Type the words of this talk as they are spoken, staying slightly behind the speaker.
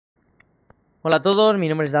Hola a todos, mi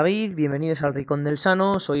nombre es David, bienvenidos al Rincón del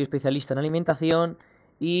Sano, soy especialista en alimentación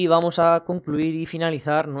y vamos a concluir y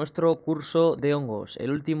finalizar nuestro curso de hongos.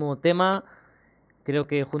 El último tema, creo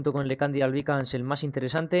que junto con el de Candida albicans el más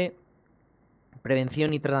interesante,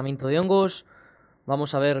 prevención y tratamiento de hongos.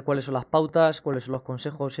 Vamos a ver cuáles son las pautas, cuáles son los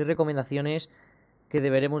consejos y recomendaciones que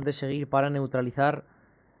deberemos de seguir para neutralizar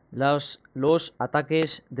los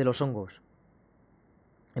ataques de los hongos.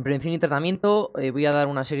 En prevención y tratamiento voy a dar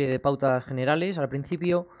una serie de pautas generales al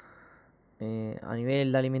principio, a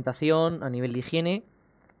nivel de alimentación, a nivel de higiene,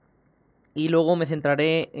 y luego me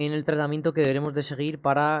centraré en el tratamiento que deberemos de seguir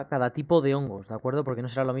para cada tipo de hongos, ¿de acuerdo? Porque no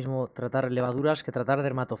será lo mismo tratar levaduras que tratar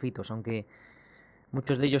dermatofitos, aunque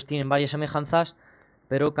muchos de ellos tienen varias semejanzas,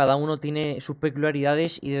 pero cada uno tiene sus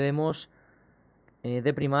peculiaridades y debemos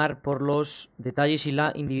de primar por los detalles y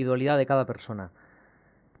la individualidad de cada persona.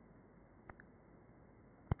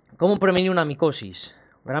 ¿Cómo prevenir una micosis?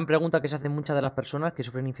 Gran pregunta que se hacen muchas de las personas que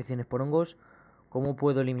sufren infecciones por hongos. ¿Cómo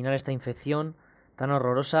puedo eliminar esta infección tan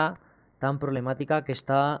horrorosa, tan problemática que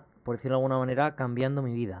está, por decirlo de alguna manera, cambiando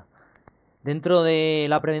mi vida? Dentro de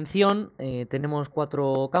la prevención tenemos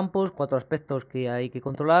 4 campos, 4 aspectos que hay que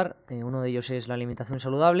controlar. Uno de ellos es la alimentación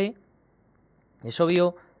saludable. Es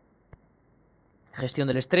obvio. Gestión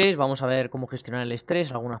del estrés. Vamos a ver cómo gestionar el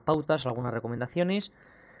estrés, algunas pautas, algunas recomendaciones.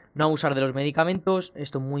 No abusar de los medicamentos,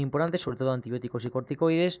 esto es muy importante, sobre todo antibióticos y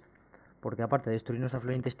corticoides, porque aparte de destruir nuestra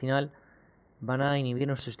flora intestinal, van a inhibir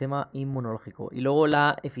nuestro sistema inmunológico. Y luego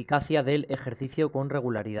la eficacia del ejercicio con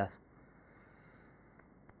regularidad.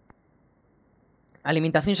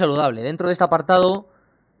 Alimentación saludable. Dentro de este apartado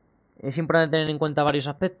es importante tener en cuenta varios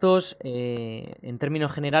aspectos. En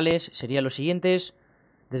términos generales serían los siguientes.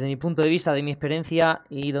 Desde mi punto de vista, de mi experiencia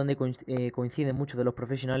y donde coinciden muchos de los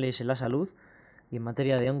profesionales en la salud y en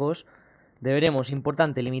materia de hongos, deberemos,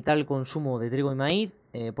 importante, limitar el consumo de trigo y maíz.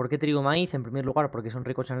 ¿Por qué trigo y maíz? En primer lugar, porque son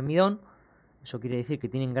ricos en almidón. Eso quiere decir que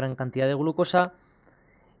tienen gran cantidad de glucosa.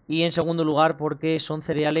 Y en segundo lugar, porque son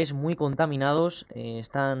cereales muy contaminados,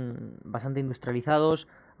 están bastante industrializados,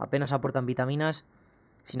 apenas aportan vitaminas,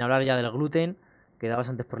 sin hablar ya del gluten, que da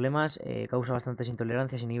bastantes problemas, causa bastantes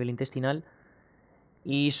intolerancias a nivel intestinal,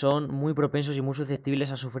 y son muy propensos y muy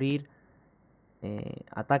susceptibles a sufrir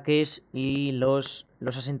ataques y los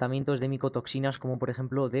asentamientos de micotoxinas, como por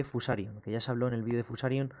ejemplo de Fusarium, que ya se habló en el vídeo de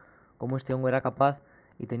Fusarium, cómo este hongo era capaz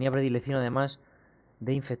y tenía predilección además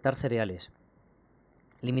de infectar cereales.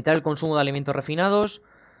 Limitar el consumo de alimentos refinados,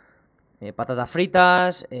 patatas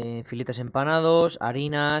fritas, filetes empanados,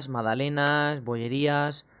 harinas, magdalenas,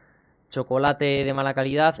 bollerías, chocolate de mala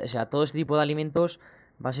calidad, o sea, todo este tipo de alimentos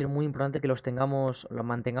va a ser muy importante que los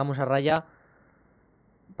mantengamos a raya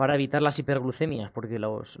para evitar las hiperglucemias, porque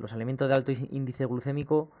los alimentos de alto índice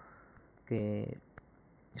glucémico que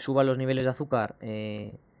suban los niveles de azúcar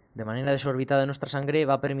de manera desorbitada en nuestra sangre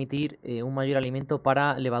va a permitir un mayor alimento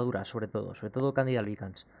para levaduras, sobre todo Candida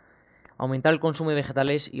albicans. Aumentar el consumo de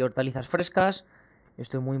vegetales y hortalizas frescas,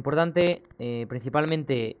 esto es muy importante.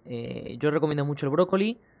 Principalmente yo recomiendo mucho el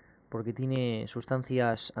brócoli porque tiene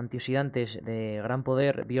sustancias antioxidantes de gran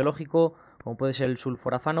poder biológico, como puede ser el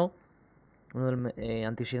sulforafano, uno de los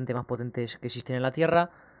antioxidantes más potentes que existen en la Tierra.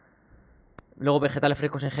 Luego vegetales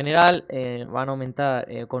frescos en general van a aumentar,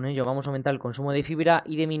 con ello vamos a aumentar el consumo de fibra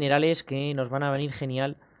y de minerales que nos van a venir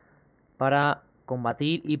genial para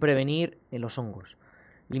combatir y prevenir los hongos.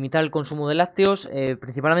 Limitar el consumo de lácteos,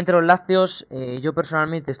 principalmente los lácteos, yo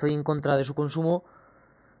personalmente estoy en contra de su consumo,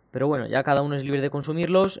 pero bueno, ya cada uno es libre de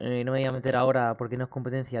consumirlos. No me voy a meter ahora, porque no es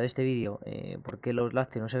competencia de este vídeo, porque los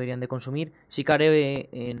lácteos no se deberían de consumir. Sí que haré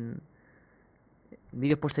en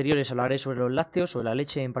vídeos posteriores, hablaré sobre los lácteos, sobre la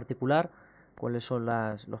leche en particular, cuáles son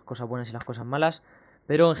las cosas buenas y las cosas malas,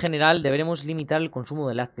 pero en general deberemos limitar el consumo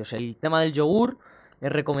de lácteos. El tema del yogur es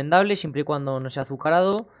recomendable siempre y cuando no sea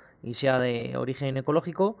azucarado y sea de origen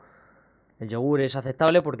ecológico. El yogur es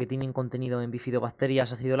aceptable porque tienen contenido en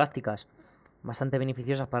bifidobacterias ácido-lácticas bastante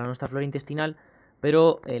beneficiosas para nuestra flora intestinal,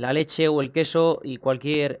 pero la leche o el queso y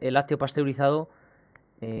cualquier lácteo pasteurizado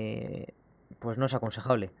pues no es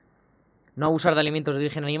aconsejable. No abusar de alimentos de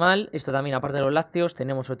origen animal, esto también aparte de los lácteos,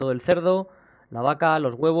 tenemos sobre todo el cerdo, la vaca,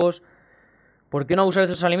 los huevos. ¿Por qué no abusar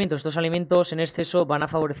de estos alimentos? Estos alimentos en exceso van a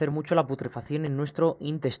favorecer mucho la putrefacción en nuestro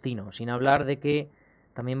intestino, sin hablar de que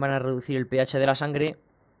también van a reducir el pH de la sangre,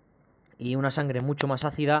 y una sangre mucho más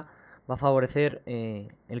ácida va a favorecer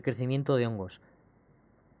el crecimiento de hongos.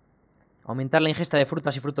 Aumentar la ingesta de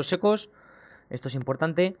frutas y frutos secos, esto es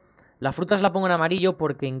importante. Las frutas la pongo en amarillo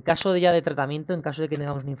porque en caso de tratamiento, en caso de que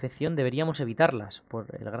tengamos una infección, deberíamos evitarlas por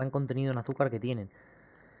el gran contenido en azúcar que tienen.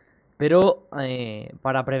 Pero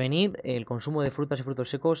para prevenir el consumo de frutas y frutos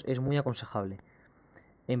secos es muy aconsejable.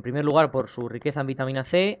 En primer lugar, por su riqueza en vitamina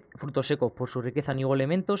C, frutos secos por su riqueza en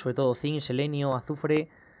oligoelementos, sobre todo zinc, selenio, azufre,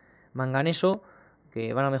 manganeso,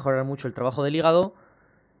 que van a mejorar mucho el trabajo del hígado,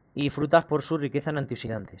 y frutas por su riqueza en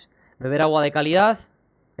antioxidantes. Beber agua de calidad,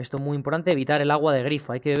 esto es muy importante, evitar el agua de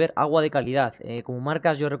grifo, hay que beber agua de calidad. Como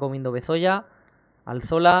marcas yo recomiendo Bezoya,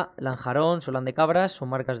 Alzola, Lanjarón, Solán de Cabras, son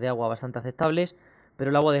marcas de agua bastante aceptables, pero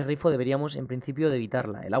el agua de grifo deberíamos en principio de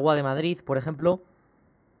evitarla. El agua de Madrid, por ejemplo,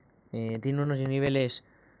 tiene unos niveles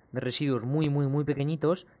de residuos muy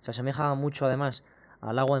pequeñitos, se asemeja mucho además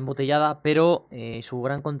al agua embotellada, pero su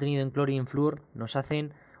gran contenido en cloro y en flúor nos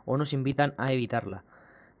hacen o nos invitan a evitarla.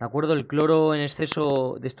 ¿De acuerdo? El cloro en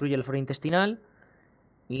exceso destruye la flora intestinal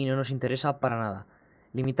y no nos interesa para nada.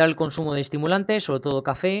 Limitar el consumo de estimulantes, sobre todo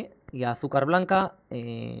café y azúcar blanca.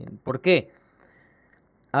 ¿Por qué?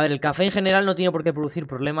 A ver, el café en general no tiene por qué producir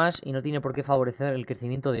problemas y no tiene por qué favorecer el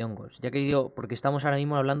crecimiento de hongos. Ya que digo, porque estamos ahora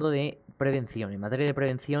mismo hablando de prevención, en materia de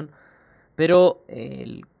prevención, pero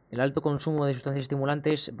el alto consumo de sustancias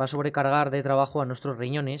estimulantes va a sobrecargar de trabajo a nuestros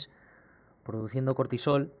riñones, produciendo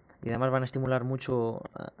cortisol, y además van a estimular mucho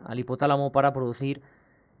al hipotálamo para producir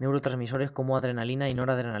neurotransmisores como adrenalina y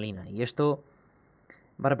noradrenalina. Y esto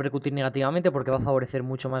va a repercutir negativamente porque va a favorecer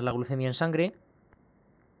mucho más la glucemia en sangre.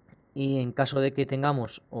 Y en caso de que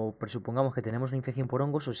tengamos o presupongamos que tenemos una infección por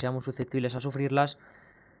hongos o seamos susceptibles a sufrirlas,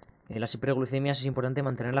 las hiperglucemias es importante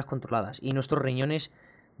mantenerlas controladas. Y nuestros riñones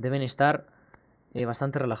deben estar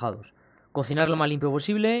bastante relajados. Cocinar lo más limpio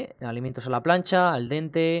posible, alimentos a la plancha, al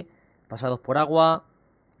dente, pasados por agua.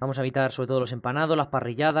 Vamos a evitar sobre todo los empanados, las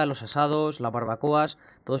parrilladas, los asados, las barbacoas.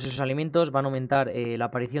 Todos esos alimentos van a aumentar la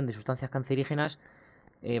aparición de sustancias cancerígenas,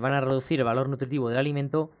 van a reducir el valor nutritivo del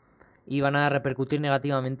alimento y van a repercutir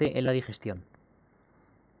negativamente en la digestión.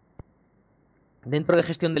 Dentro de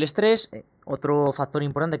gestión del estrés, otro factor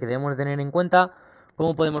importante que debemos tener en cuenta,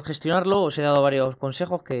 ¿cómo podemos gestionarlo? Os he dado varios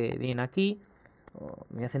consejos que vienen aquí.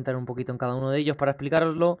 Me voy a centrar un poquito en cada uno de ellos para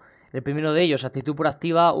explicároslo. El primero de ellos, actitud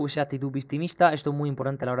proactiva, use actitud victimista. Esto es muy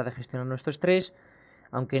importante a la hora de gestionar nuestro estrés.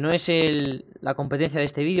 Aunque no es la competencia de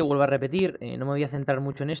este vídeo, vuelvo a repetir, no me voy a centrar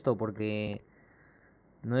mucho en esto porque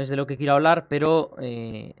no es de lo que quiero hablar, pero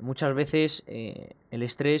muchas veces el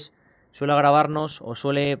estrés suele agravarnos o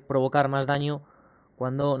suele provocar más daño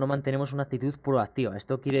cuando no mantenemos una actitud proactiva.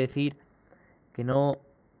 Esto quiere decir que no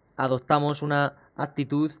adoptamos una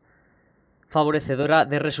actitud favorecedora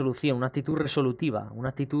de resolución, una actitud resolutiva, una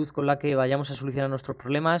actitud con la que vayamos a solucionar nuestros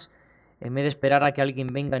problemas en vez de esperar a que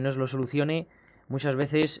alguien venga y nos lo solucione. Muchas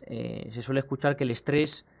veces se suele escuchar que el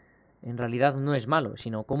estrés en realidad no es malo,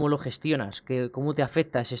 sino cómo lo gestionas, cómo te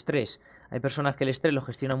afecta ese estrés. Hay personas que el estrés lo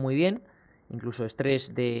gestionan muy bien, incluso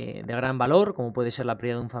estrés de gran valor, como puede ser la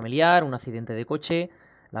pérdida de un familiar, un accidente de coche,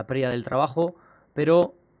 la pérdida del trabajo,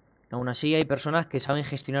 pero aún así hay personas que saben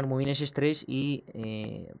gestionar muy bien ese estrés y,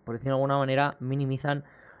 por decirlo de alguna manera, minimizan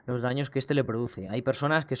los daños que éste le produce. Hay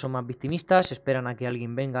personas que son más victimistas, esperan a que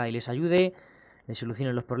alguien venga y les ayude, les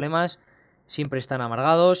solucione los problemas. Siempre están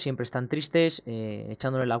amargados, siempre están tristes,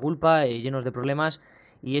 echándole la culpa, llenos de problemas,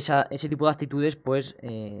 y ese tipo de actitudes pues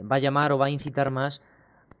va a llamar o va a incitar más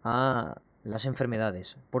a las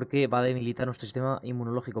enfermedades, porque va a debilitar nuestro sistema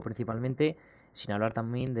inmunológico principalmente, sin hablar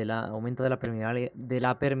también del aumento de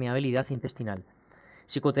la permeabilidad intestinal.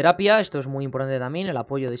 Psicoterapia, esto es muy importante también, el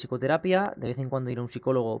apoyo de psicoterapia, de vez en cuando ir a un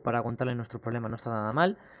psicólogo para contarle nuestros problemas no está nada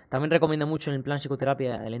mal. También recomiendo mucho en el plan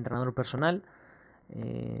psicoterapia el entrenador personal.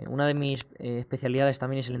 Una de mis especialidades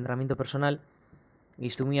también es el entrenamiento personal y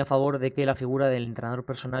estoy muy a favor de que la figura del entrenador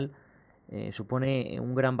personal supone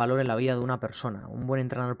un gran valor en la vida de una persona. Un buen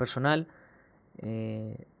entrenador personal,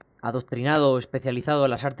 adoctrinado o especializado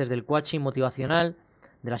en las artes del coaching motivacional,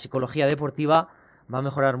 de la psicología deportiva, va a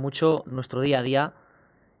mejorar mucho nuestro día a día,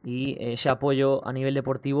 y ese apoyo a nivel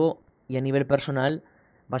deportivo y a nivel personal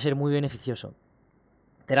va a ser muy beneficioso.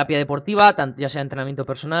 Terapia deportiva, ya sea entrenamiento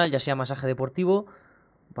personal, ya sea masaje deportivo,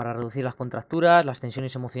 para reducir las contracturas, las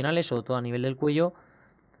tensiones emocionales, sobre todo a nivel del cuello,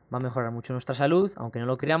 va a mejorar mucho nuestra salud, aunque no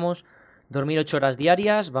lo creamos. Dormir 8 horas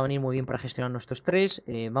diarias va a venir muy bien para gestionar nuestro estrés.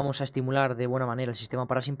 Vamos a estimular de buena manera el sistema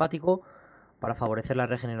parasimpático para favorecer la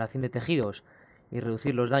regeneración de tejidos y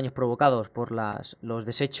reducir los daños provocados por los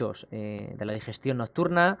desechos de la digestión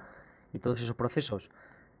nocturna y todos esos procesos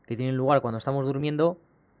que tienen lugar cuando estamos durmiendo,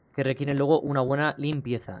 que requieren luego una buena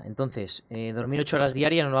limpieza. Entonces, dormir 8 horas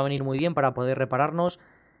diarias nos va a venir muy bien para poder repararnos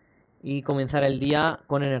y comenzar el día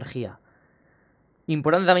con energía.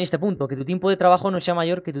 Importante también este punto, que tu tiempo de trabajo no sea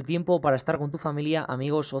mayor que tu tiempo para estar con tu familia,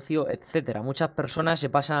 amigos, ocio, etcétera. Muchas personas se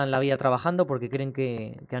pasan la vida trabajando porque creen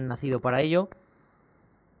que han nacido para ello,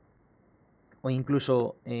 o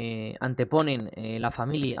incluso anteponen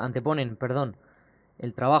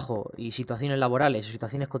el trabajo y situaciones laborales y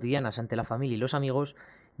situaciones cotidianas ante la familia y los amigos,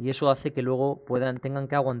 y eso hace que luego tengan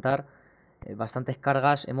que aguantar bastantes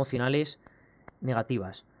cargas emocionales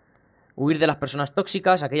negativas. Huir de las personas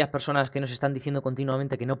tóxicas, aquellas personas que nos están diciendo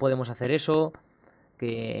continuamente que no podemos hacer eso,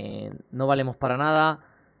 que no valemos para nada,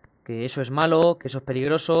 que eso es malo, que eso es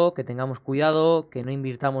peligroso, que tengamos cuidado, que no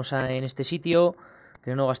invirtamos en este sitio,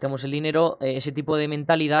 que no gastemos el dinero. Ese tipo de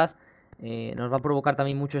mentalidad nos va a provocar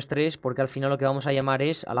también mucho estrés, porque al final lo que vamos a llamar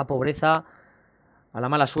es a la pobreza, a la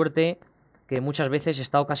mala suerte, que muchas veces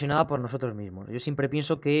está ocasionada por nosotros mismos. Yo siempre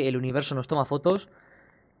pienso que el universo nos toma fotos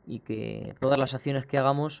y que todas las acciones que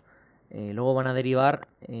hagamos luego van a derivar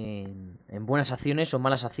en buenas acciones o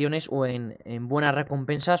malas acciones, o en buenas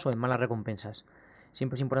recompensas o en malas recompensas.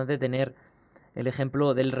 Siempre es importante tener el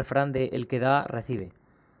ejemplo del refrán de el que da, recibe.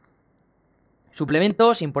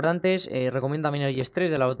 Suplementos importantes, recomiendo también ellos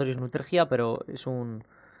de Laboratorios Nutrigia, pero es un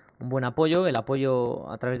buen apoyo, el apoyo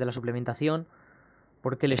a través de la suplementación,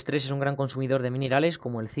 porque el estrés es un gran consumidor de minerales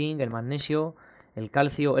como el zinc, el magnesio, el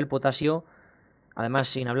calcio, el potasio, además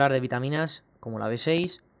sin hablar de vitaminas como la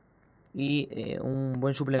B6, y un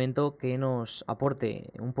buen suplemento que nos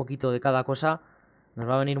aporte un poquito de cada cosa nos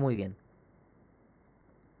va a venir muy bien.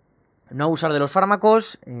 No abusar de los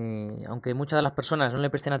fármacos, aunque muchas de las personas no le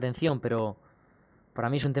presten atención, pero para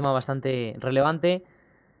mí es un tema bastante relevante.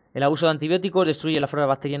 El abuso de antibióticos destruye la flora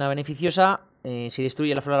bacteriana beneficiosa. Si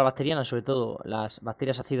destruye la flora bacteriana, sobre todo las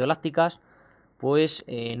bacterias acidolácticas, pues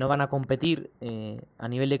no van a competir a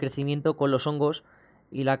nivel de crecimiento con los hongos,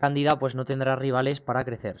 y la cándida pues no tendrá rivales para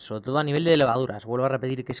crecer, sobre todo a nivel de levaduras. Vuelvo a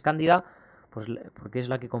repetir que es cándida, pues porque es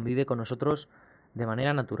la que convive con nosotros de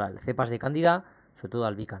manera natural. Cepas de cándida, sobre todo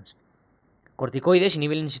albicans. Corticoides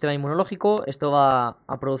inhiben el sistema inmunológico. Esto va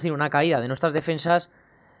a producir una caída de nuestras defensas,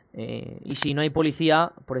 y si no hay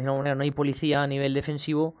policía, por decirlo de alguna manera, no hay policía a nivel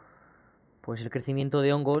defensivo, pues el crecimiento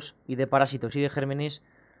de hongos y de parásitos y de gérmenes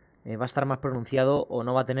va a estar más pronunciado o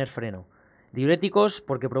no va a tener freno. Diuréticos,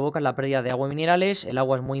 porque provocan la pérdida de agua y minerales. El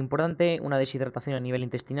agua es muy importante. Una deshidratación a nivel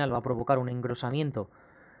intestinal va a provocar un engrosamiento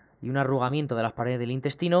y un arrugamiento de las paredes del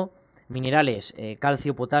intestino. Minerales,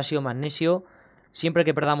 calcio, potasio, magnesio. Siempre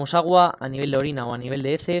que perdamos agua a nivel de orina o a nivel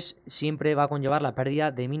de heces, siempre va a conllevar la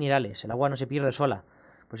pérdida de minerales. El agua no se pierde sola.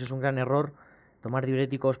 Pues es un gran error tomar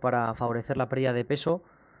diuréticos para favorecer la pérdida de peso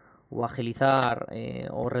o agilizar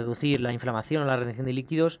o reducir la inflamación o la retención de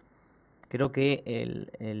líquidos. Creo que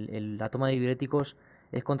la toma de diuréticos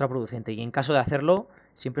es contraproducente, y en caso de hacerlo,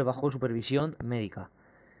 siempre bajo supervisión médica.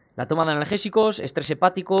 La toma de analgésicos, estrés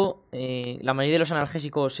hepático. La mayoría de los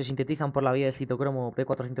analgésicos se sintetizan por la vía del citocromo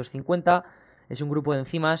P450. Es un grupo de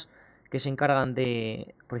enzimas que se encargan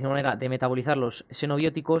de, por decirlo de manera, de metabolizar los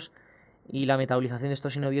xenobióticos, y la metabolización de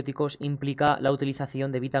estos xenobióticos implica la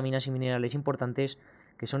utilización de vitaminas y minerales importantes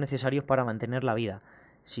que son necesarios para mantener la vida.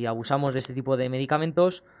 Si abusamos de este tipo de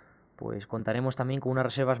medicamentos, pues contaremos también con unas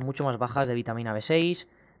reservas mucho más bajas de vitamina B6,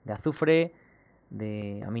 de azufre,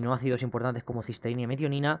 de aminoácidos importantes como cisteína y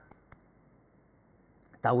metionina,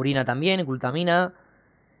 taurina también, glutamina,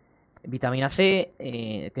 vitamina C,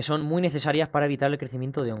 que son muy necesarias para evitar el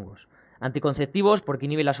crecimiento de hongos. Anticonceptivos, porque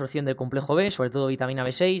inhibe la absorción del complejo B, sobre todo vitamina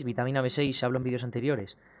B6. Vitamina B6 se habló en vídeos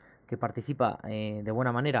anteriores, que participa de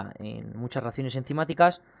buena manera en muchas reacciones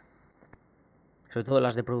enzimáticas, sobre todo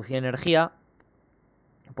las de producción de energía.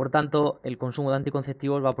 Por tanto, el consumo de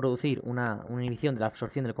anticonceptivos va a producir una inhibición de la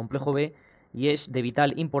absorción del complejo B, y es de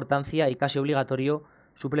vital importancia y casi obligatorio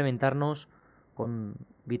suplementarnos con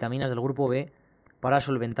vitaminas del grupo B para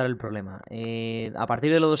solventar el problema. A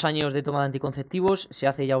partir de los 2 años de toma de anticonceptivos se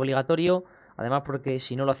hace ya obligatorio, además porque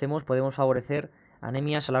si no lo hacemos podemos favorecer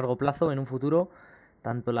anemias a largo plazo en un futuro,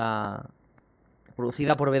 tanto la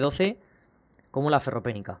producida por B12 como la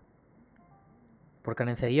ferropénica, por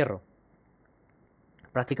carencia de hierro.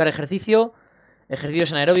 Practicar ejercicios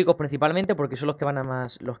anaeróbicos principalmente, porque son los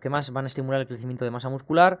que más van a estimular el crecimiento de masa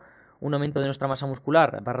muscular. Un aumento de nuestra masa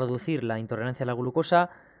muscular va a reducir la intolerancia a la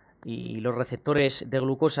glucosa, y los receptores de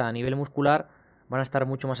glucosa a nivel muscular van a estar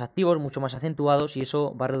mucho más activos, mucho más acentuados, y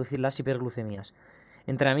eso va a reducir las hiperglucemias.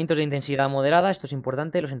 Entrenamientos de intensidad moderada, esto es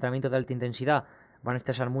importante. Los entrenamientos de alta intensidad van a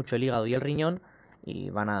estresar mucho el hígado y el riñón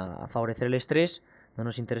y van a favorecer el estrés. No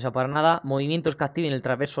nos interesa para nada. Movimientos que activen el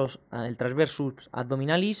transversus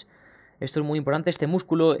abdominalis. Esto es muy importante. Este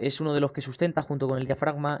músculo es uno de los que sustenta, junto con el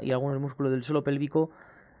diafragma y algunos músculos del suelo pélvico,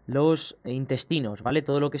 los intestinos, ¿vale?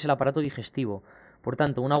 Todo lo que es el aparato digestivo. Por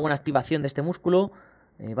tanto, una buena activación de este músculo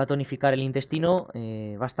va a tonificar el intestino,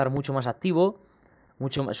 va a estar mucho más activo,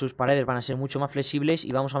 sus paredes van a ser mucho más flexibles,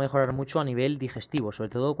 y vamos a mejorar mucho a nivel digestivo, sobre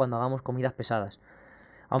todo cuando hagamos comidas pesadas.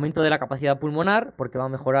 Aumento de la capacidad pulmonar, porque va a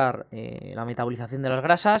mejorar la metabolización de las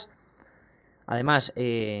grasas. Además,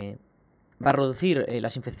 va a reducir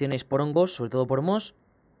las infecciones por hongos, sobre todo por mohos.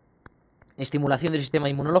 Estimulación del sistema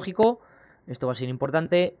inmunológico, esto va a ser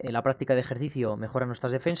importante. La práctica de ejercicio mejora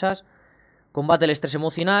nuestras defensas. Combate el estrés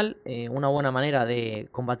emocional, una buena manera de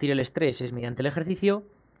combatir el estrés es mediante el ejercicio.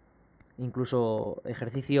 Incluso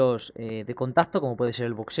ejercicios de contacto, como puede ser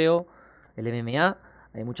el boxeo, el MMA.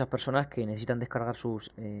 Hay muchas personas que necesitan descargar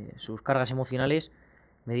sus cargas emocionales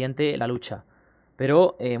mediante la lucha.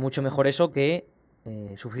 Pero mucho mejor eso que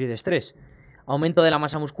sufrir de estrés. Aumento de la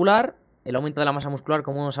masa muscular. El aumento de la masa muscular,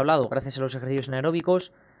 como hemos hablado, gracias a los ejercicios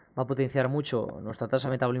anaeróbicos, va a potenciar mucho nuestra tasa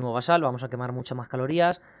de metabolismo basal, vamos a quemar muchas más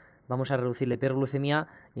calorías, vamos a reducir la hiperglucemia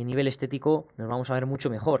y a nivel estético nos vamos a ver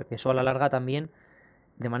mucho mejor, que eso a la larga también,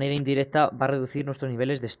 de manera indirecta, va a reducir nuestros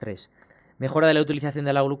niveles de estrés. Mejora de la utilización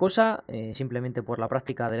de la glucosa, simplemente por la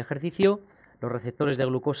práctica del ejercicio. Los receptores de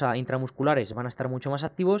glucosa intramusculares van a estar mucho más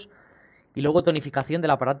activos. Y luego tonificación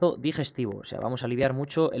del aparato digestivo, o sea, vamos a aliviar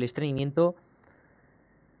mucho el estreñimiento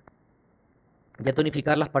y a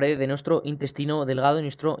tonificar las paredes de nuestro intestino delgado y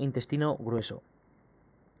nuestro intestino grueso.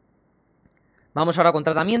 Vamos ahora con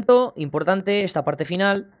tratamiento, importante esta parte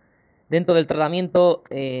final. Dentro del tratamiento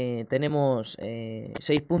tenemos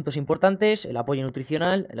 6 puntos importantes: el apoyo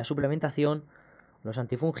nutricional, la suplementación, los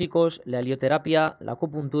antifúngicos, la helioterapia, la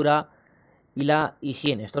acupuntura y la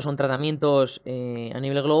higiene. Estos son tratamientos a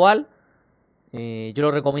nivel global. Yo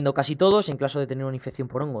los recomiendo casi todos. En caso de tener una infección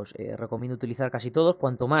por hongos, recomiendo utilizar casi todos.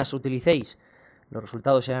 Cuanto más utilicéis, los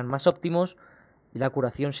resultados serán más óptimos y la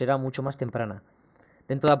curación será mucho más temprana.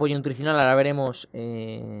 Dentro de apoyo nutricional ahora veremos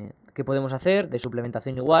qué podemos hacer. De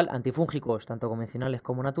suplementación igual, antifúngicos tanto convencionales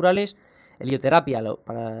como naturales. Helioterapia,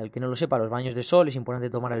 para el que no lo sepa, los baños de sol. Es importante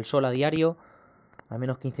tomar el sol a diario, al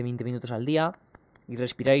menos 15-20 minutos al día. Y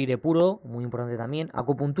respirar aire puro, muy importante también.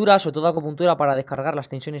 Acupuntura, sobre todo acupuntura para descargar las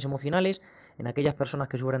tensiones emocionales en aquellas personas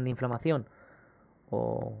que sufren de inflamación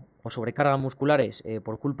o sobrecargas musculares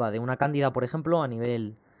por culpa de una cándida, por ejemplo, a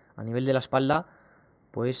nivel de la espalda,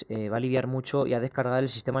 pues va a aliviar mucho y a descargar el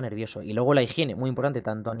sistema nervioso. Y luego la higiene, muy importante,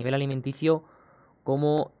 tanto a nivel alimenticio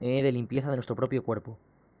como de limpieza de nuestro propio cuerpo.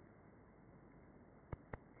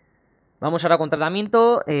 Vamos ahora con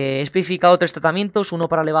tratamiento. He especificado 3 tratamientos, uno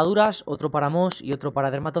para levaduras, otro para mohos y otro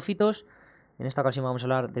para dermatofitos. En esta ocasión vamos a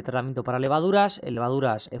hablar de tratamiento para levaduras,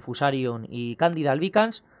 Fusarium y Candida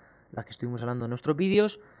albicans, las que estuvimos hablando en nuestros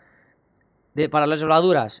vídeos. Para las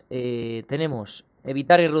levaduras tenemos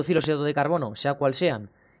evitar y reducir los hidratos de carbono, sea cual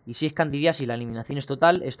sean, y si es candidiasis la eliminación es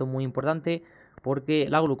total. Esto es muy importante porque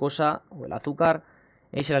la glucosa o el azúcar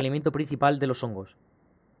es el alimento principal de los hongos.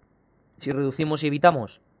 Si reducimos y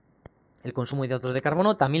evitamos el consumo de hidratos de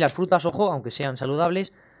carbono, también las frutas, ojo, aunque sean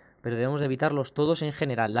saludables, pero debemos de evitarlos todos en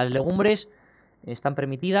general. Las legumbres están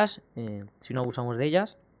permitidas si no abusamos de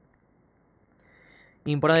ellas.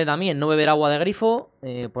 Importante también no beber agua de grifo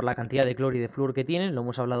por la cantidad de cloro y de flúor que tienen, lo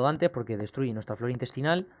hemos hablado antes porque destruye nuestra flora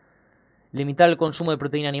intestinal. Limitar el consumo de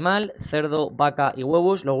proteína animal, cerdo, vaca y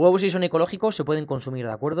huevos. Los huevos, si son ecológicos, se pueden consumir,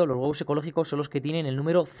 ¿de acuerdo? Los huevos ecológicos son los que tienen el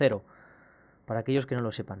número 0, para aquellos que no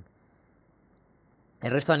lo sepan. El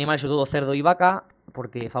resto de animales, sobre todo cerdo y vaca,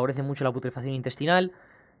 porque favorecen mucho la putrefacción intestinal.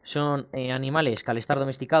 Son animales que al estar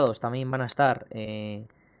domesticados también van a estar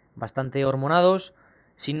bastante hormonados,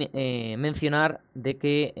 sin mencionar de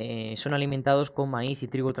que son alimentados con maíz y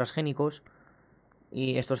trigo transgénicos.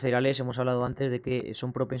 Y estos cereales hemos hablado antes de que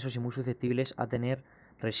son propensos y muy susceptibles a tener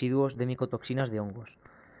residuos de micotoxinas de hongos.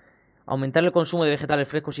 Aumentar el consumo de vegetales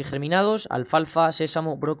frescos y germinados, alfalfa,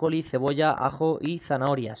 sésamo, brócoli, cebolla, ajo y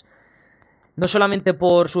zanahorias. No solamente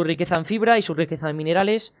por su riqueza en fibra y su riqueza en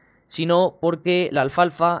minerales, sino porque la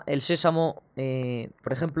alfalfa, el sésamo,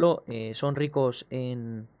 por ejemplo, son ricos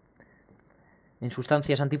en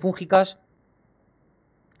sustancias antifúngicas.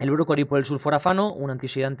 El brócoli por el sulforafano, un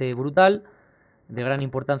antioxidante brutal, de gran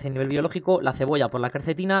importancia a nivel biológico. La cebolla por la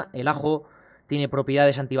quercetina. El ajo tiene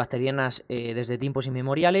propiedades antibacterianas desde tiempos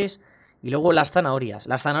inmemoriales. Y luego las zanahorias.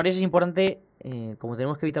 Las zanahorias es importante, como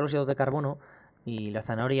tenemos que evitar los hidratos de carbono, y la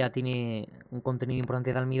zanahoria tiene un contenido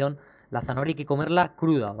importante de almidón, la zanahoria hay que comerla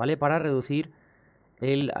cruda, ¿vale? Para reducir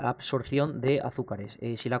la absorción de azúcares.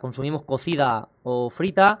 Si la consumimos cocida o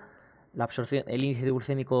frita, la absorción, el índice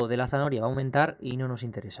glucémico de la zanahoria va a aumentar y no nos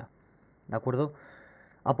interesa, ¿de acuerdo?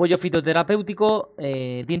 Apoyo fitoterapéutico,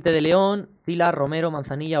 diente de león, tila, romero,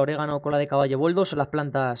 manzanilla, orégano, cola de caballo, boldo, son las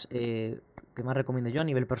plantas que más recomiendo yo a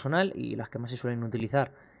nivel personal y las que más se suelen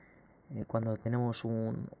utilizar cuando tenemos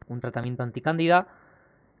un tratamiento anticándida.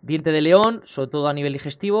 Diente de león, sobre todo a nivel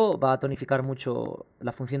digestivo, va a tonificar mucho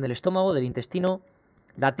la función del estómago, del intestino.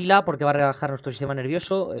 La tila, porque va a relajar nuestro sistema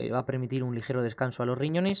nervioso, va a permitir un ligero descanso a los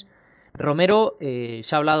riñones. Romero, se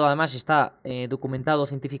ha hablado, además está documentado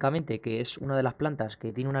científicamente que es una de las plantas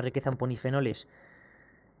que tiene una riqueza en polifenoles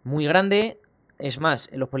muy grande. Es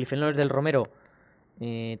más, los polifenoles del romero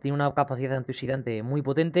tienen una capacidad antioxidante muy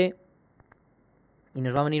potente y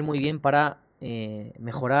nos va a venir muy bien para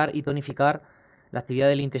mejorar y tonificar la actividad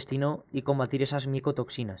del intestino y combatir esas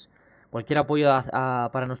micotoxinas. Cualquier apoyo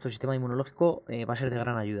para nuestro sistema inmunológico va a ser de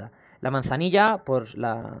gran ayuda. La manzanilla, por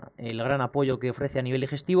el gran apoyo que ofrece a nivel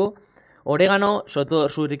digestivo. Orégano, sobre todo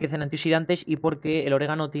su riqueza en antioxidantes y porque el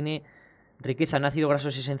orégano tiene riqueza en ácidos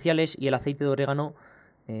grasos esenciales y el aceite de orégano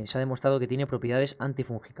se ha demostrado que tiene propiedades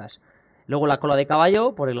antifúngicas. Luego la cola de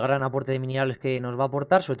caballo, por el gran aporte de minerales que nos va a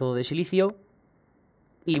aportar, sobre todo de silicio.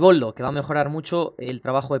 Y boldo, que va a mejorar mucho el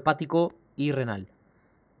trabajo hepático y renal.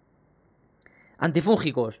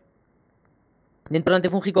 Antifúngicos. Dentro de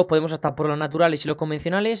antifúngicos podemos optar por los naturales y los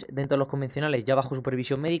convencionales. Dentro de los convencionales, ya bajo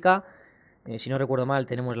supervisión médica, si no recuerdo mal,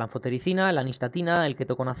 tenemos la anfotericina, la anistatina, el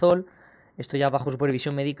ketoconazol. Esto ya bajo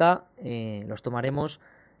supervisión médica los tomaremos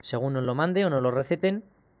según nos lo mande o nos lo receten.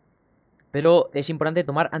 Pero es importante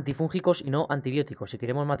tomar antifúngicos y no antibióticos. Si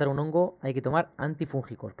queremos matar un hongo, hay que tomar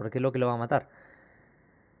antifúngicos, porque es lo que lo va a matar.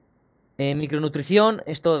 Micronutrición,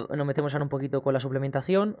 esto nos metemos ahora un poquito con la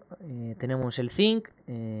suplementación. Tenemos el zinc,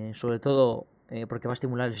 sobre todo porque va a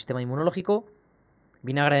estimular el sistema inmunológico.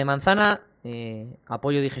 Vinagre de manzana,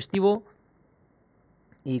 apoyo digestivo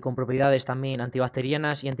y con propiedades también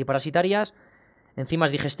antibacterianas y antiparasitarias.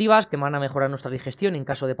 Enzimas digestivas que van a mejorar nuestra digestión en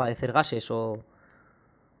caso de padecer gases o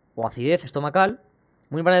acidez estomacal.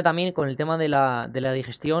 Muy importante también con el tema de la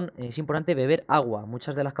digestión, es importante beber agua.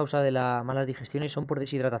 Muchas de las causas de las malas digestiones son por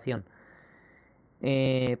deshidratación.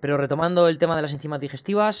 Pero retomando el tema de las enzimas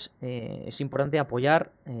digestivas, es importante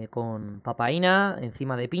apoyar con papaína,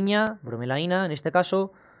 enzima de piña, bromelaína en este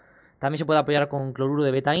caso. También se puede apoyar con cloruro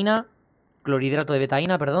de betaína, clorhidrato de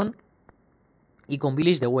betaína, perdón, y con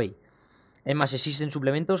bilis de whey. Es más, existen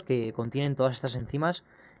suplementos que contienen todas estas enzimas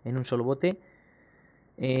en un solo bote.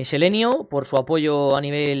 Selenio, por su apoyo a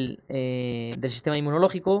nivel del sistema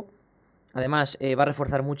inmunológico. Además, va a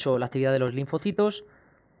reforzar mucho la actividad de los linfocitos.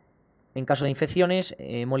 En caso de infecciones,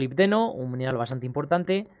 molibdeno, un mineral bastante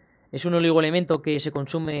importante. Es un oligoelemento que se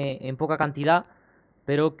consume en poca cantidad,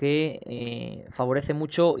 pero que favorece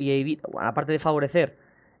mucho y evita, bueno, aparte de favorecer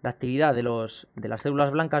la actividad de las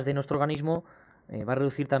células blancas de nuestro organismo, va a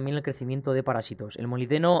reducir también el crecimiento de parásitos. El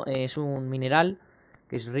molibdeno es un mineral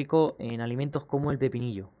que es rico en alimentos como el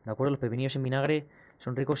pepinillo, ¿de acuerdo? Los pepinillos en vinagre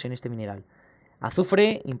son ricos en este mineral.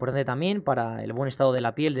 Azufre, importante también para el buen estado de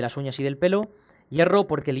la piel, de las uñas y del pelo. Hierro,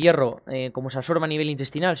 porque el hierro, como se absorbe a nivel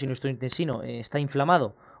intestinal, si nuestro intestino está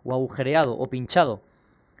inflamado o agujereado o pinchado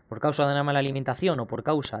por causa de una mala alimentación o por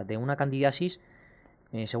causa de una candidiasis,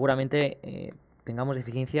 seguramente tengamos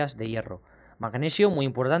deficiencias de hierro. Magnesio, muy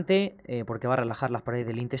importante, porque va a relajar las paredes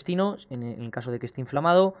del intestino en el caso de que esté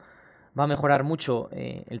inflamado. Va a mejorar mucho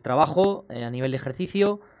el trabajo a nivel de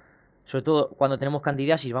ejercicio. Sobre todo cuando tenemos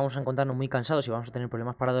candidiasis vamos a encontrarnos muy cansados y vamos a tener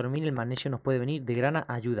problemas para dormir. El magnesio nos puede venir de gran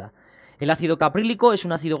ayuda. El ácido caprílico es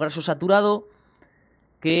un ácido graso saturado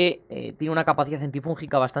que tiene una capacidad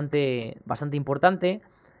antifúngica bastante importante.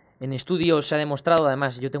 En estudios se ha demostrado,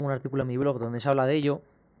 además yo tengo un artículo en mi blog donde se habla de ello,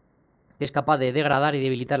 que es capaz de degradar y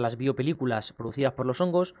debilitar las biopelículas producidas por los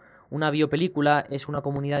hongos. Una biopelícula es una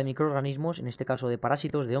comunidad de microorganismos, en este caso de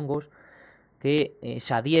parásitos, de hongos, que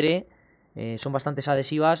se adhiere, son bastante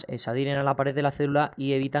adhesivas, se adhieren a la pared de la célula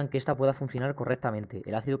y evitan que ésta pueda funcionar correctamente.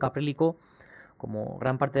 El ácido caprílico, como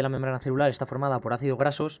gran parte de la membrana celular está formada por ácidos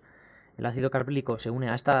grasos, el ácido caprílico se une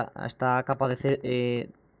a esta capa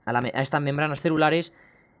a estas membranas celulares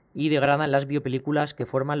y degradan las biopelículas que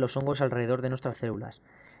forman los hongos alrededor de nuestras células.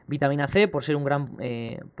 Vitamina C, por ser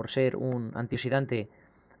un antioxidante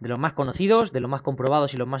de los más conocidos, de los más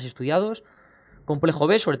comprobados y los más estudiados. Complejo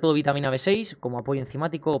B, sobre todo vitamina B6, como apoyo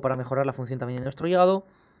enzimático para mejorar la función también de nuestro hígado.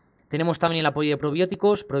 Tenemos también el apoyo de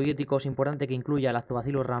probióticos importante que incluye a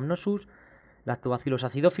Lactobacillus rhamnosus, Lactobacillus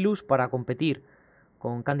acidophilus para competir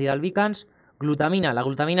con Candida albicans. Glutamina, la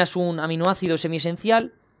glutamina es un aminoácido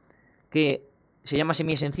semiesencial que se llama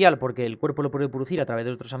semiesencial porque el cuerpo lo puede producir a través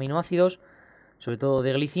de otros aminoácidos, sobre todo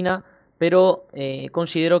de glicina, pero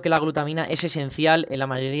considero que la glutamina es esencial en la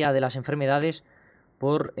mayoría de las enfermedades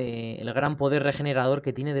por el gran poder regenerador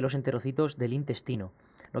que tiene de los enterocitos del intestino.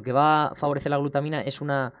 Lo que va a favorecer la glutamina es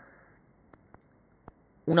una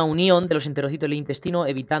unión de los enterocitos del intestino,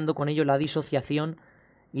 evitando con ello la disociación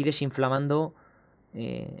y desinflamando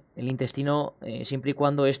el intestino siempre y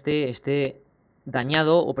cuando esté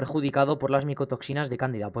dañado o perjudicado por las micotoxinas de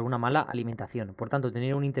cándida, por una mala alimentación. Por tanto,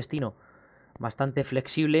 tener un intestino bastante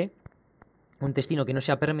flexible, un intestino que no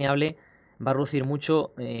sea permeable, va a reducir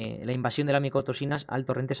mucho la invasión de las micotoxinas al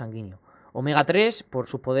torrente sanguíneo. Omega 3 por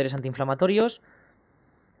sus poderes antiinflamatorios.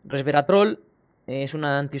 Resveratrol es un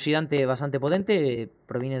antioxidante bastante potente,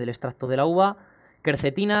 proviene del extracto de la uva.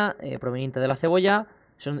 Quercetina, proveniente de la cebolla.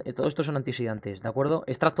 Todo esto son antioxidantes, ¿de acuerdo?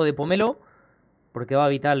 Extracto de pomelo, porque va a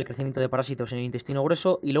evitar el crecimiento de parásitos en el intestino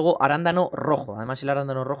grueso. Y luego arándano rojo. Además, el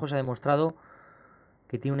arándano rojo se ha demostrado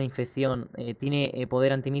que tiene una infección, tiene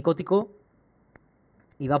poder antimicótico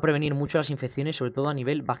y va a prevenir mucho las infecciones, sobre todo a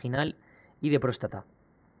nivel vaginal y de próstata.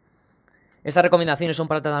 Estas recomendaciones son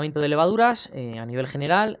para el tratamiento de levaduras a nivel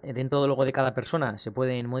general. Dentro luego de cada persona se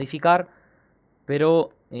pueden modificar,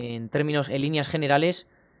 pero en líneas generales,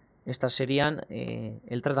 estas serían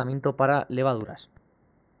el tratamiento para levaduras.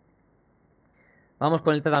 Vamos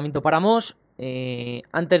con el tratamiento para MOS.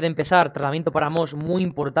 Antes de empezar, tratamiento para MOS, muy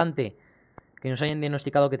importante que nos hayan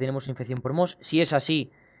diagnosticado que tenemos infección por MOS. Si es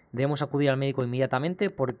así, debemos acudir al médico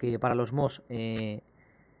inmediatamente, porque para los MOS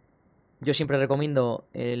yo siempre recomiendo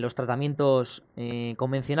los tratamientos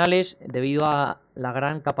convencionales, debido a la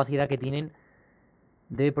gran capacidad que tienen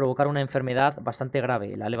de provocar una enfermedad bastante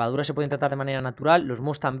grave. La levadura se puede tratar de manera natural, los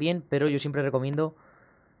MOS también, pero yo siempre recomiendo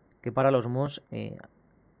que para los MOS,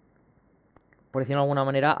 por decirlo de alguna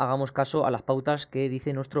manera, hagamos caso a las pautas que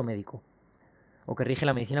dice nuestro médico o que rige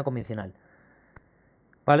la medicina convencional.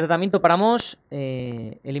 Para el tratamiento para MOS,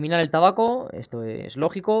 eliminar el tabaco, esto es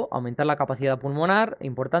lógico, aumentar la capacidad pulmonar,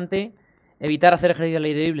 importante, evitar hacer ejercicio al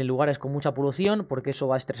aire libre en lugares con mucha polución, porque eso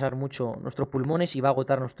va a estresar mucho nuestros pulmones y va a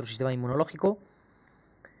agotar nuestro sistema inmunológico.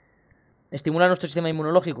 Estimular nuestro sistema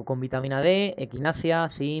inmunológico con vitamina D, equinacia,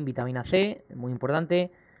 zinc, vitamina C, muy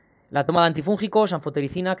importante. La toma de antifúngicos,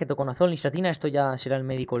 anfotericina, ketoconazol, nistatina, esto ya será el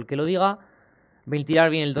médico el que lo diga. Ventilar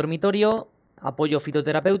bien el dormitorio. Apoyo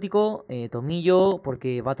fitoterapéutico, tomillo,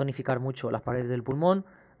 porque va a tonificar mucho las paredes del pulmón,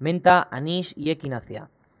 menta, anís y equinacia.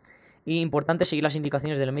 Y importante, seguir las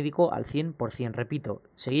indicaciones del médico al 100%. Repito,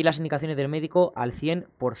 seguir las indicaciones del médico al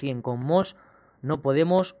 100%. Con MOS no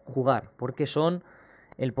podemos jugar, porque son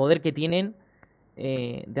el poder que tienen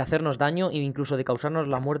de hacernos daño e incluso de causarnos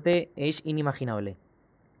la muerte es inimaginable.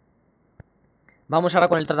 Vamos ahora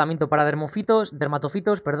con el tratamiento para dermatofitos,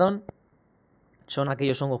 perdón. Son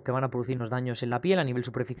aquellos hongos que van a producirnos daños en la piel a nivel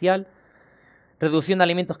superficial. Reducción de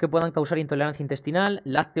alimentos que puedan causar intolerancia intestinal,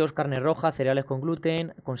 lácteos, carne roja, cereales con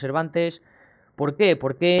gluten, conservantes. ¿Por qué?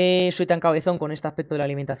 ¿Por qué soy tan cabezón con este aspecto de la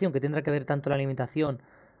alimentación? ¿Qué tendrá que ver tanto la alimentación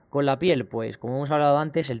con la piel? Pues como hemos hablado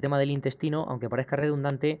antes, el tema del intestino, aunque parezca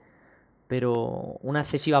redundante, pero una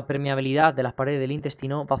excesiva permeabilidad de las paredes del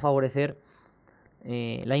intestino va a favorecer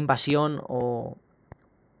la invasión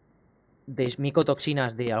de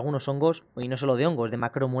micotoxinas de algunos hongos, y no solo de hongos, de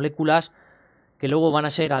macromoléculas que luego van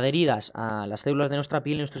a ser adheridas a las células de nuestra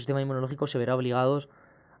piel y nuestro sistema inmunológico se verá obligados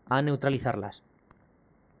a neutralizarlas.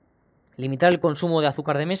 Limitar el consumo de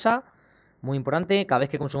azúcar de mesa, muy importante. Cada vez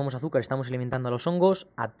que consumamos azúcar estamos alimentando a los hongos,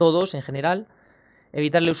 a todos en general.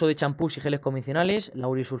 Evitar el uso de champús y geles convencionales,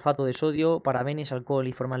 laurisulfato de sodio, parabenes, alcohol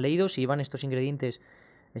y formaldehídos. Si van estos ingredientes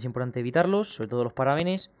es importante evitarlos, sobre todo los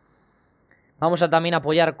parabenes. Vamos a también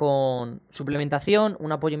apoyar con suplementación,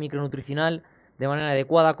 un apoyo micronutricional de manera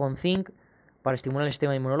adecuada con zinc para estimular el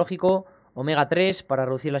sistema inmunológico, omega 3 para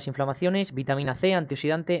reducir las inflamaciones, vitamina C,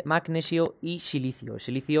 antioxidante, magnesio y silicio. El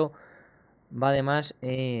silicio va además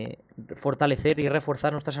a fortalecer y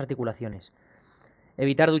reforzar nuestras articulaciones.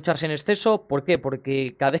 Evitar ducharse en exceso, ¿por qué?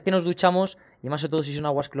 Porque cada vez que nos duchamos, y más sobre todo si son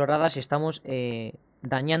aguas cloradas, estamos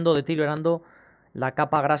dañando, deteriorando la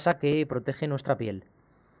capa grasa que protege nuestra piel.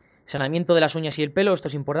 Saneamiento de las uñas y el pelo, esto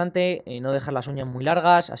es importante, no dejar las uñas muy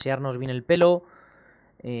largas, asearnos bien el pelo,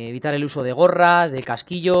 evitar el uso de gorras, de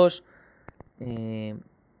casquillos,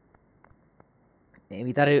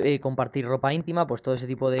 evitar compartir ropa íntima, pues todo ese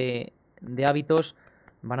tipo de hábitos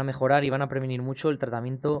van a mejorar y van a prevenir mucho el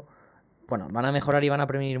tratamiento, van a mejorar y van a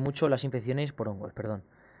prevenir mucho las infecciones por hongos, perdón.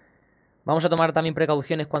 Vamos a tomar también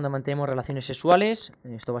precauciones cuando mantenemos relaciones sexuales,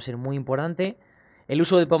 esto va a ser muy importante. El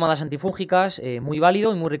uso de pomadas antifúngicas, muy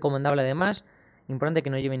válido y muy recomendable además. Importante que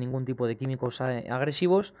no lleven ningún tipo de químicos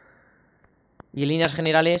agresivos. Y en líneas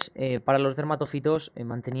generales, para los dermatofitos,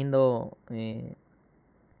 manteniendo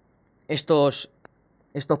estos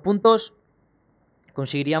puntos,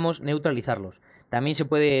 conseguiríamos neutralizarlos. También se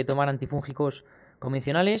puede tomar antifúngicos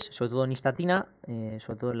convencionales, sobre todo nistatina,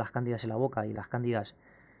 sobre todo en las cándidas en la boca y las cándidas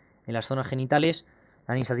en las zonas genitales.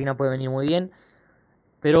 La nistatina puede venir muy bien.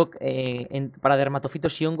 Pero para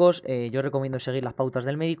dermatofitos y hongos yo recomiendo seguir las pautas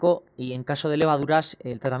del médico y en caso de levaduras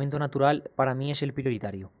el tratamiento natural para mí es el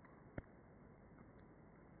prioritario.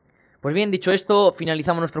 Pues bien, dicho esto,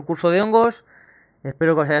 finalizamos nuestro curso de hongos.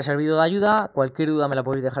 Espero que os haya servido de ayuda. Cualquier duda me la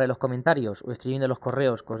podéis dejar en los comentarios o escribiendo en los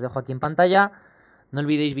correos que os dejo aquí en pantalla. No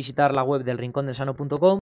olvidéis visitar la web del rincondelsano.com